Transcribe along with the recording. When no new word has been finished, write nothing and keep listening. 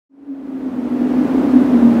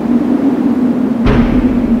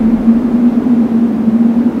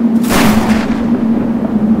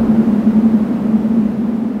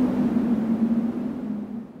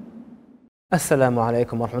Assalamu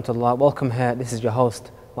alaikum wa rahmatullah. Welcome here. This is your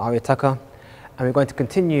host, Tucker, and we're going to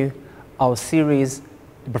continue our series,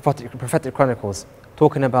 the Prophetic Chronicles,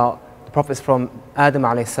 talking about the prophets from Adam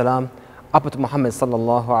alayhi salam up to Muhammad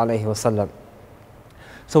sallallahu alayhi wasallam.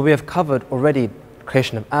 So we have covered already the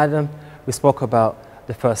creation of Adam. We spoke about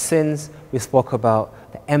the first sins. We spoke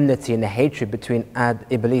about the enmity and the hatred between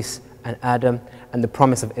Iblis and Adam, and the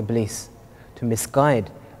promise of Iblis to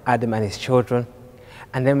misguide Adam and his children.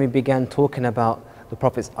 And then we began talking about the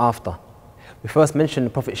prophets after. We first mentioned the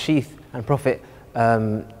Prophet Sheeth and Prophet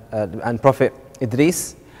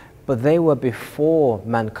Idris, but they were before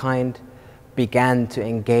mankind began to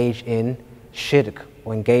engage in shirk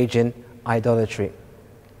or engage in idolatry.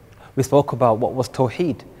 We spoke about what was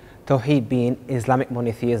Tawheed. Tawheed being Islamic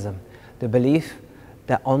monotheism, the belief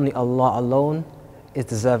that only Allah alone is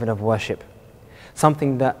deserving of worship.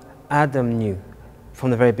 Something that Adam knew from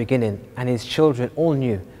the very beginning, and his children all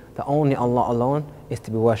knew that only Allah alone is to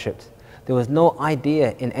be worshipped. There was no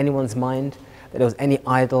idea in anyone's mind that there was any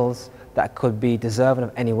idols that could be deserving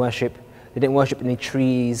of any worship. They didn't worship any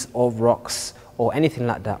trees or rocks or anything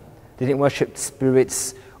like that. They didn't worship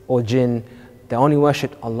spirits or jinn. They only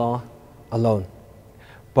worshipped Allah alone.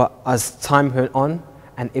 But as time went on,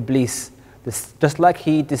 and Iblis, just like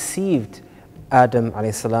he deceived Adam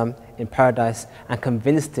alayhi salam in paradise and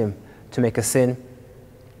convinced him to make a sin,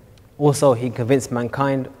 also he convinced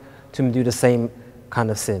mankind to do the same kind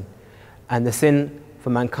of sin. And the sin for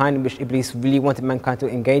mankind, which Iblis really wanted mankind to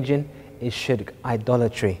engage in, is shirk,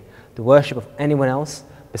 idolatry, the worship of anyone else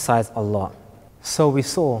besides Allah. So we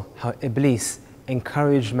saw how Iblis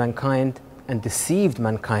encouraged mankind and deceived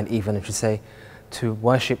mankind even, I should say, to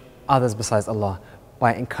worship others besides Allah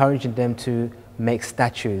by encouraging them to make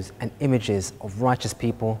statues and images of righteous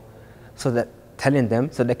people, so that telling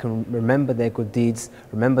them so they can remember their good deeds,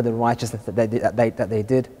 remember the righteousness that they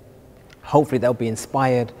did. Hopefully they'll be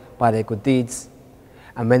inspired by their good deeds.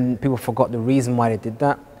 And when people forgot the reason why they did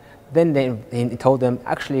that, then he told them,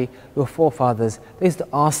 actually, your forefathers, they used to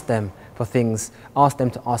ask them for things, ask them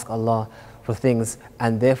to ask Allah for things,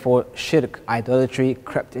 and therefore shirk, idolatry,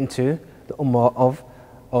 crept into the ummah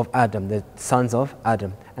of Adam, the sons of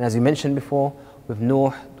Adam. And as we mentioned before, with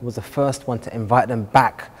Noah was the first one to invite them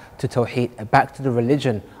back to Tawheed, back to the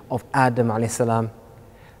religion of Adam alayhi salam.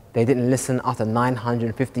 They didn't listen after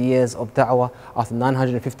 950 years of da'wah, after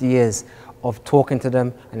 950 years of talking to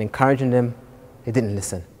them and encouraging them. They didn't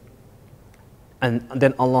listen. And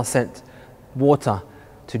then Allah sent water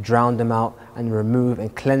to drown them out and remove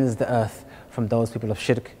and cleanse the earth from those people of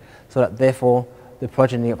shirk, so that therefore the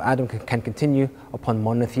progeny of Adam can continue upon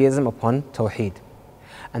monotheism, upon Tawheed.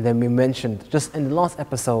 And then we mentioned just in the last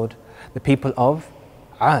episode the people of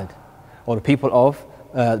Ad, or the people of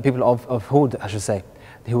Hud, I should say,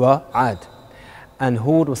 who were Ad. And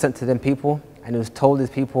Hud was sent to them people, and it was told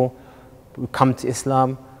these people would come to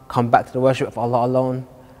Islam, come back to the worship of Allah alone.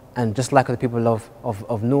 And just like the people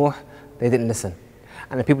of Noah, they didn't listen.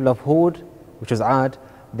 And the people of Hud, which was Ad,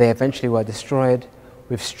 they eventually were destroyed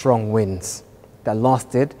with strong winds that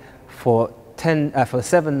lasted for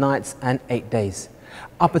 7 nights and 8 days,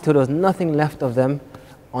 up until there was nothing left of them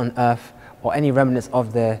on earth or any remnants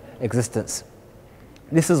of their existence.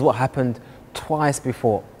 This is what happened twice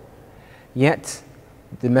before. Yet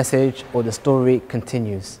the message or the story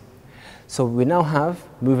continues. So we now have,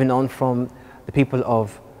 moving on from the people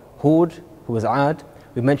of Hud, who was Ad.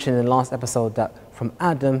 We mentioned in the last episode that from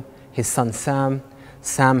Adam, his son Sam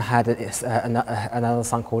had another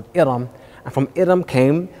son called Iram, and from Iram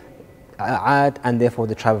came Ad, and therefore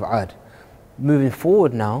the tribe of Ad. Moving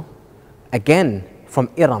forward now, again from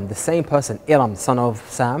Iram, the same person, Iram, son of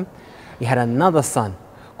Sam, he had another son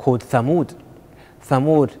called Thamud.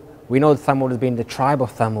 Thamud, we know Thamud as being the tribe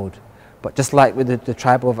of Thamud, but just like with the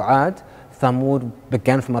tribe of Ad, Thamud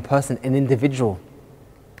began from a person, an individual,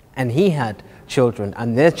 and he had children,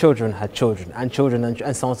 and their children had children, and children, and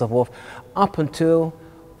so on and so forth, up until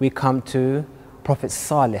we come to Prophet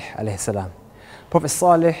Saleh alayhi salam. Prophet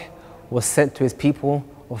Saleh was sent to his people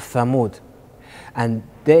of Thamud, and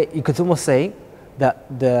you could almost say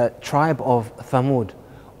that the tribe of Thamud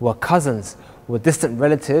were cousins, were distant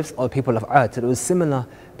relatives of the people of Ad. So it was similar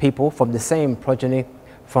people from the same progeny,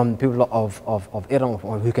 from the people of Iram,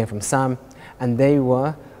 who came from Sam, and they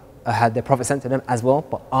had their prophet sent to them as well,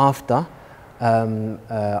 but after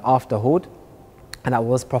Hud, and that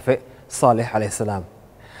was Prophet Saleh alayhi salam.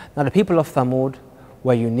 Now the people of Thamud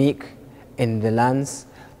were unique in the lands.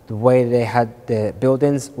 The way they had their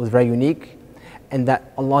buildings was very unique, in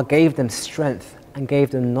that Allah gave them strength and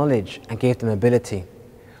gave them knowledge and gave them ability.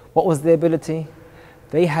 What was their ability?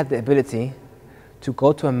 They had the ability to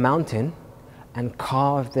go to a mountain and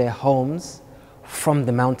carved their homes from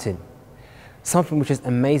the mountain. Something which is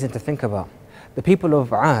amazing to think about. The people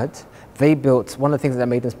of Ad, they built, one of the things that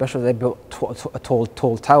made them special, they built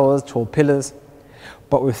tall towers, tall pillars.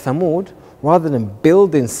 But with Thamud, rather than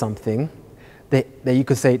building something, you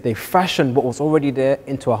could say they fashioned what was already there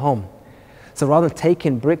into a home. So rather than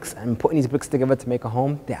taking bricks and putting these bricks together to make a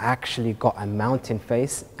home, they actually got a mountain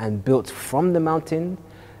face and built from the mountain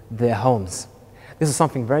their homes. This is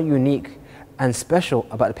something very unique and special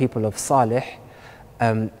about the people of Saleh,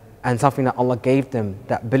 and something that Allah gave them,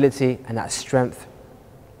 that ability and that strength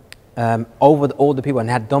over all the people, and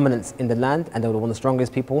had dominance in the land, and they were one of the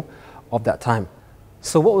strongest people of that time.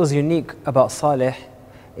 So what was unique about Saleh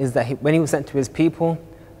is that when he was sent to his people,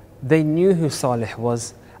 they knew who Saleh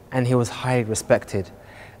was, and he was highly respected.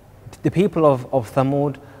 The people of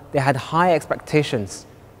Thamud, they had high expectations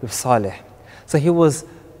with Saleh. So he was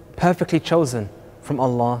perfectly chosen from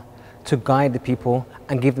Allah to guide the people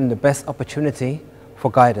and give them the best opportunity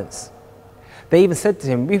for guidance. They even said to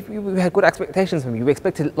him, we had good expectations from you, we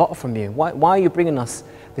expected a lot from you. Why are you bringing us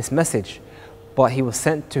this message? But he was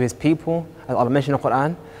sent to his people, as Allah mentioned in the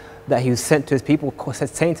Quran, that he was sent to his people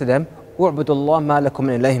saying to them, "U'budu Allah ma lakum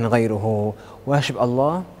min ilahin ghayruhu." Worship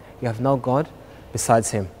Allah, you have no God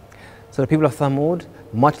besides Him. So the people of Thamud,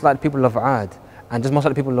 much like the people of Ad, and just much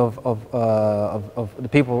like the people of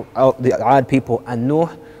the Ad people and Nuh,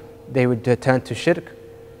 they would turn to shirk.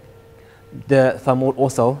 The Thamud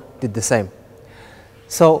also did the same.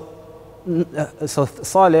 So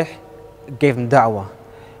Saleh gave them da'wah,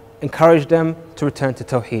 encouraged them to return to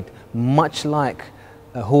Tawheed, much like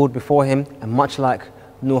Hud before him and much like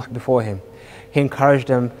Nuh before him. He encouraged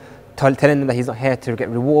them, telling them that he's not here to get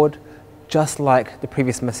reward, just like the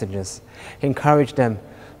previous messengers. He encouraged them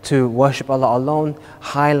to worship Allah alone,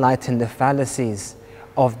 highlighting the fallacies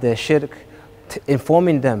of their shirk,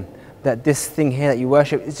 informing them that this thing here that you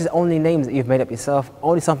worship is just only names that you've made up yourself,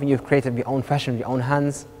 only something you've created with your own fashion, with your own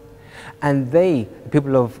hands. And they, the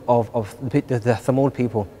people of the Thamud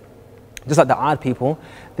people, just like the Ad people,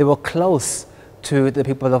 they were close to the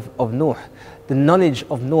people of Nuh. The knowledge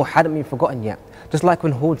of Nuh hadn't been forgotten yet. Just like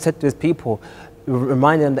when Hud said to his people,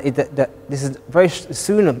 reminding them that this is very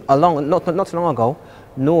soon, not too long ago,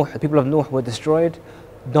 Nuh, the people of Nuh were destroyed.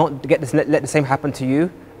 Don't get this, let the same happen to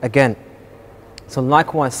you again. So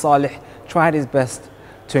likewise, Saleh tried his best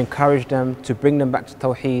to encourage them, to bring them back to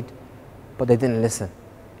Tawheed, but they didn't listen.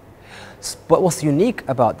 But what's unique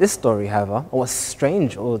about this story, however, or what's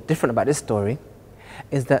strange or different about this story,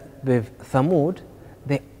 is that with Thamud,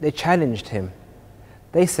 they challenged him.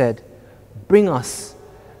 They said, bring us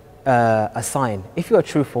a sign. If you are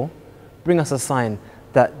truthful, bring us a sign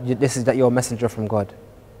that you're a messenger from God.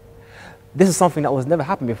 This is something that was never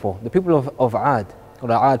happened before. The people of Ad, or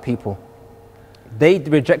the Ad people, they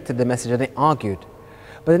rejected the message and they argued.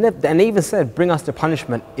 But they even said, bring us the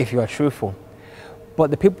punishment if you are truthful.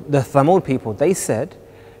 But the Thamud people, they said,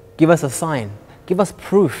 give us a sign, give us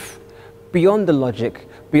proof, beyond the logic,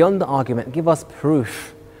 beyond the argument, give us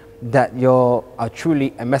proof that you are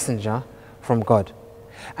truly a messenger from God.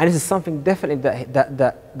 And this is something definitely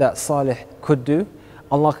that Saleh could do.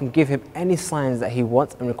 Allah can give him any signs that he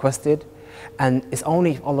wants and requested, and it's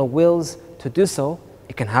only if Allah wills to do so,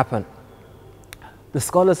 it can happen. The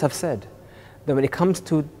scholars have said that when it comes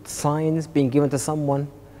to signs being given to someone,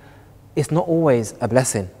 it's not always a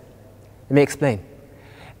blessing. Let me explain.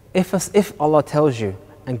 If Allah tells you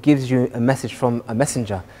and gives you a message from a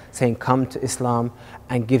messenger saying come to Islam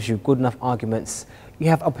and gives you good enough arguments, you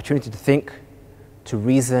have opportunity to think, to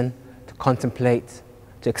reason, to contemplate,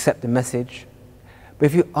 to accept the message. But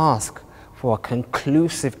if you ask for a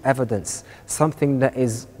conclusive evidence, something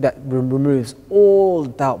that removes all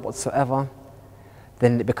doubt whatsoever,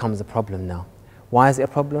 then it becomes a problem now. Why is it a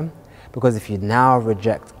problem? Because if you now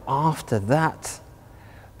reject after that,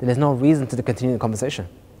 then there's no reason to continue the conversation.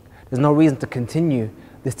 There's no reason to continue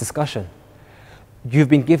this discussion. You've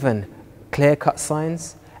been given clear-cut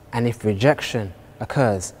signs, and if rejection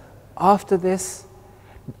occurs after this,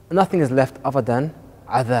 nothing is left other than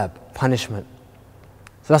adhab, punishment.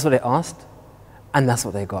 So that's what they asked, and that's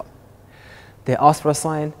what they got. They asked for a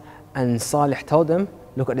sign, and Saleh told them,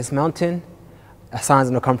 look at this mountain, a sign's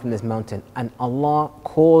going to come from this mountain. And Allah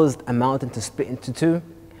caused a mountain to split into two,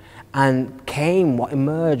 and what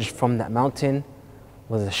emerged from that mountain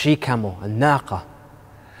was a she-camel, a naqa.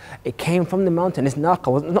 It came from the mountain. This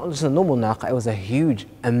naqa was not just a normal naqa, it was a huge,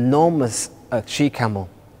 enormous she-camel.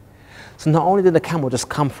 So not only did the camel just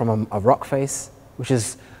come from a rock face, which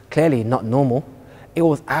is clearly not normal, it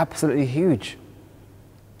was absolutely huge.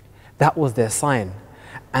 That was their sign.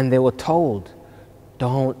 And they were told,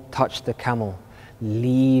 don't touch the camel.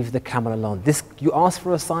 leave the camel alone. This, you asked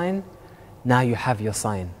for a sign, now you have your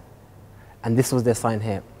sign. And this was their sign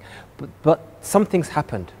here. But some things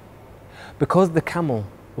happened. Because the camel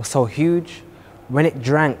was so huge, when it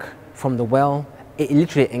drank from the well, it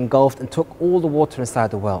literally engulfed and took all the water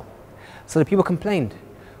inside the well. So the people complained,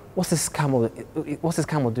 what's this camel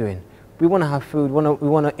doing? We want to have food, we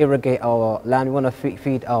want to irrigate our land, we want to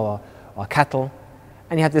feed our cattle,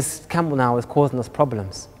 and you have this camel now is causing us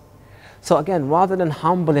problems. So again, rather than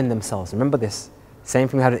humbling themselves, remember this, same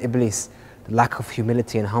thing we had with Iblis, the lack of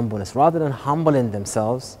humility and humbleness. Rather than humbling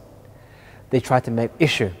themselves, they tried to make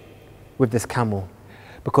issue with this camel,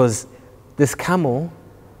 because this camel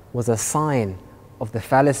was a sign of the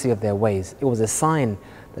fallacy of their ways. It was a sign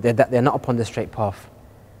that they're not upon the straight path.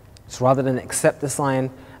 So rather than accept the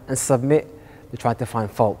sign and submit, they tried to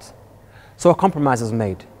find fault. So a compromise was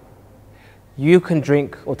made. You can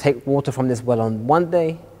drink or take water from this well on one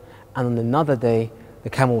day, and on another day, the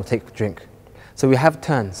camel will take a drink. So we have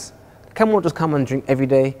turns. The camel will just come and drink every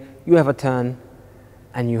day. You have a turn,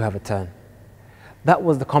 and you have a turn. That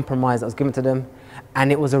was the compromise that was given to them,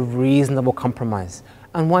 and it was a reasonable compromise.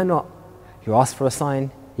 And why not? You asked for a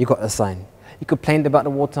sign, you got a sign. You complained about the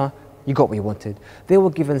water, you got what you wanted. They were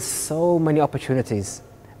given so many opportunities,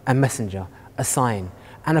 a messenger, a sign,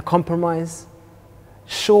 and a compromise.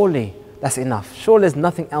 Surely that's enough. Surely there's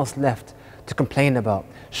nothing else left to complain about.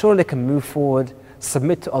 Surely they can move forward,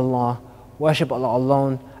 submit to Allah, worship Allah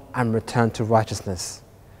alone, and return to righteousness.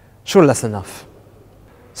 Surely that's enough.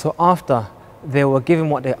 So after they were given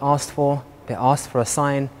what they asked for a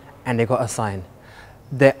sign, and they got a sign.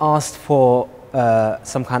 They asked for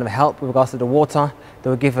some kind of help with regards to the water. They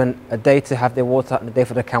were given a day to have their water and a day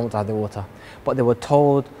for the camel to have their water. But they were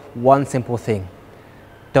told one simple thing: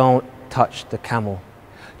 don't touch the camel.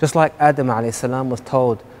 Just like Adam alayhi salam was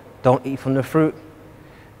told, don't eat from the fruit,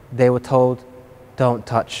 they were told, don't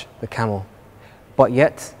touch the camel. But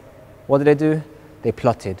yet, what did they do? They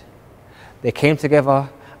plotted. They came together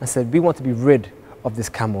and said, we want to be rid of this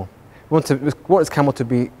camel. We want this camel to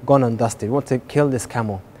be gone and dusted. We want to kill this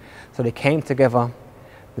camel. So they came together,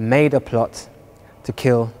 they made a plot to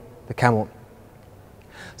kill the camel.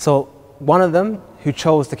 So one of them who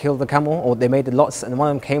chose to kill the camel, or they made the lots, and one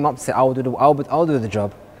of them came up and said, I'll do the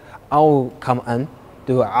job. I'll come and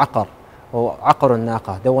do aqar, or aqar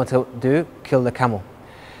al-naqa. They want to kill the camel.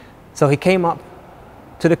 So he came up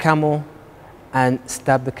to the camel and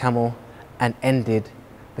stabbed the camel and ended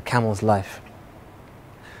the camel's life.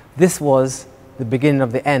 This was the beginning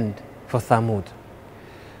of the end for Thamud.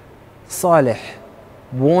 Saleh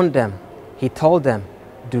warned them, he told them,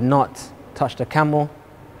 do not touch the camel,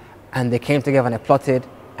 and they came together and they plotted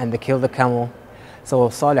and they killed the camel. So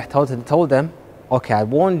Saleh told them, okay, I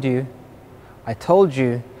warned you, I told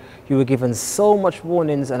you, you were given so much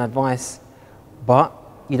warnings and advice, but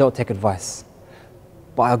you don't take advice.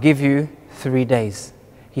 But I'll give you 3 days.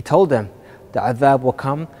 He told them, the adhab will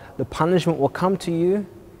come, the punishment will come to you,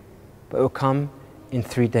 but it will come in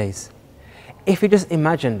 3 days. If you just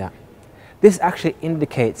imagine that, this actually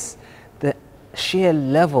indicates the sheer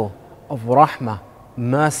level of rahmah,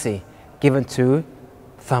 mercy given to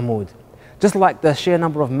Thamud. Just like the sheer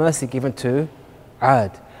number of mercy given to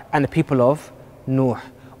Ad and the people of Nuh.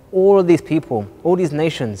 All of these people, all these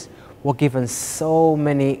nations were given so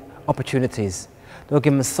many opportunities. They were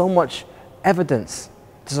given so much evidence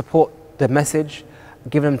to support the message,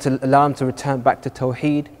 given them to allow them to return back to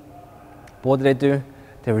Tawheed. But what did they do?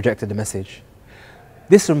 They rejected the message.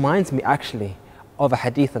 This reminds me actually of a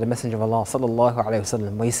hadith of the Messenger of Allah sallallahu alaihi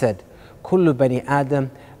wasallam, where he said, "Kullu bani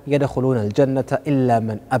Adam yadkhuluna al-jannata illa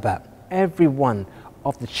man aba." Every one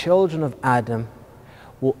of the children of Adam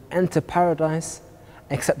will enter paradise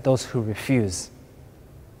except those who refuse.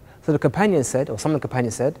 So the companion said, or some of the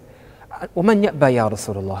companions said, وَمَنْ يَأْبَى يَا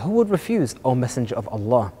رَسُولَ اللَّهِ? Who would refuse, O Messenger of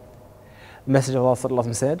Allah? The Messenger of Allah sallallahu alaihi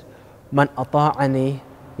wasallam said, مَنْ أَطَاعَنِي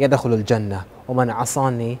يَدْخُلُ الْجَنَّةِ وَمَنْ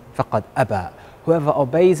عَصَانِي فَقَدْ أَبَى. Whoever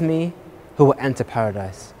obeys me, who will enter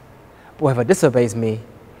paradise. But whoever disobeys me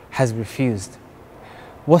has refused.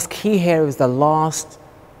 What's key here is the last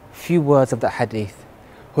few words of that hadith.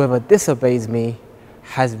 Whoever disobeys me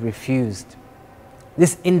has refused.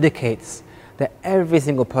 This indicates that every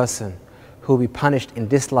single person who will be punished in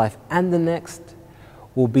this life and the next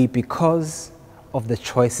will be because of the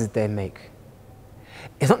choices they make.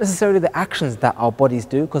 It's not necessarily the actions that our bodies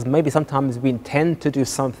do, because maybe sometimes we intend to do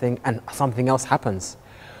something and something else happens.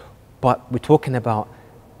 But we're talking about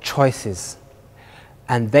choices.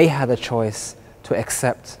 And they had a choice to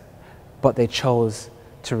accept, but they chose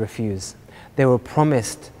to refuse. They were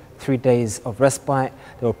promised 3 days of respite.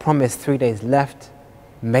 They were promised 3 days left.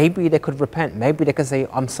 Maybe they could repent. Maybe they could say,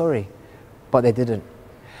 I'm sorry. but they didn't.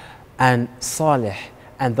 And Saleh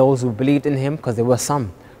and those who believed in him, because there were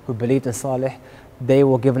some who believed in Saleh, they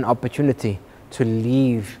were given opportunity to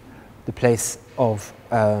leave the place of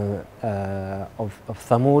Thamud,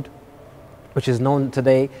 which is known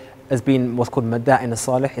today as being what's called Madain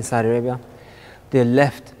al-Saleh in Saudi Arabia. They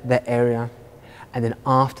left that area, and then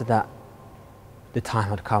after that, the time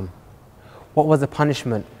had come. What was the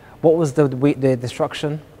punishment? What was the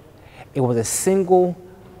destruction? It was a single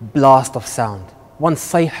blast of sound, one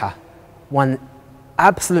sayha, one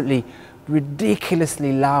absolutely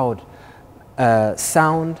ridiculously loud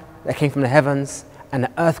sound that came from the heavens, and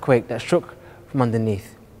an earthquake that shook from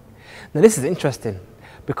underneath. Now this is interesting,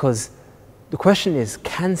 because the question is,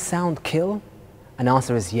 can sound kill? And the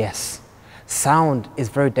answer is yes. Sound is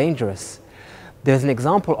very dangerous. There's an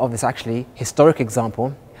example of this, actually, historic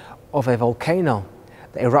example, of a volcano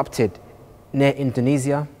that erupted near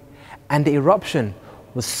Indonesia, and the eruption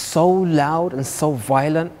was so loud and so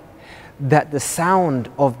violent that the sound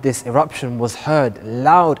of this eruption was heard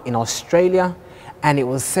loud in Australia, and it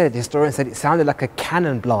was said, historians said, it sounded like a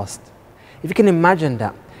cannon blast. If you can imagine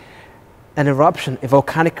that, an eruption, a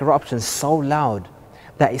volcanic eruption so loud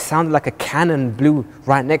that it sounded like a cannon blew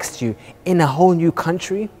right next to you in a whole new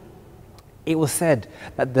country, it was said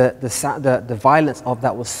that the violence of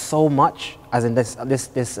that was so much, as in this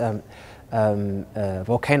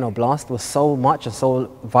volcano blast was so much and so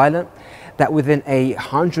violent that within a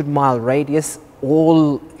 100-mile radius,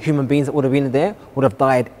 all human beings that would have been there would have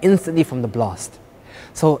died instantly from the blast.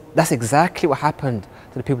 So that's exactly what happened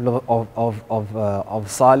to the people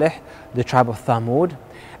of Saleh, the tribe of Thamud.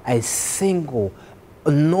 A single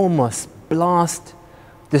enormous blast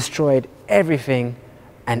destroyed everything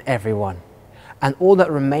and everyone. And all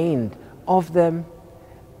that remained of them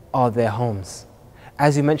are their homes.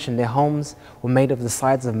 As you mentioned, their homes were made of the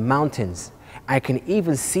sides of mountains. I can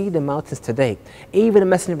even see the mountains today. Even the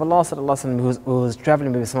Messenger of Allah who was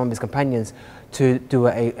traveling with some of his companions to do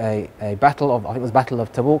a battle of, I think it was Battle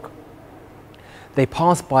of Tabuk, they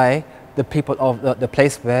passed by the people of the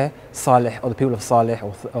place where Saleh, or the people of Saleh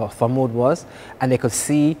or Thamud was, and they could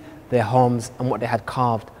see their homes and what they had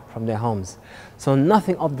carved from their homes. So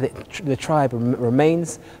nothing of the tribe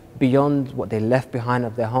remains beyond what they left behind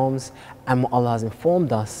of their homes and what Allah has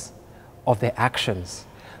informed us of their actions.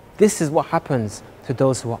 This is what happens to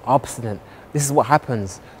those who are obstinate. This is what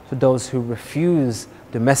happens to those who refuse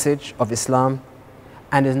the message of Islam,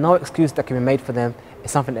 and there's no excuse that can be made for them.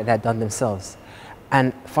 It's something that they had done themselves.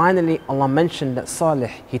 And finally, Allah mentioned that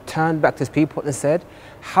Saleh, he turned back to his people and said,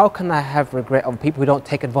 how can I have regret of people who don't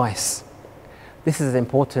take advice? This is the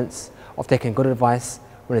importance of taking good advice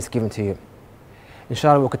when it's given to you.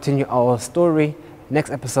 Inshallah, we'll continue our story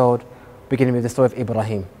next episode, beginning with the story of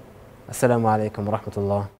Ibrahim. Assalamu alaikum wa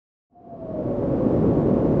rahmatullah.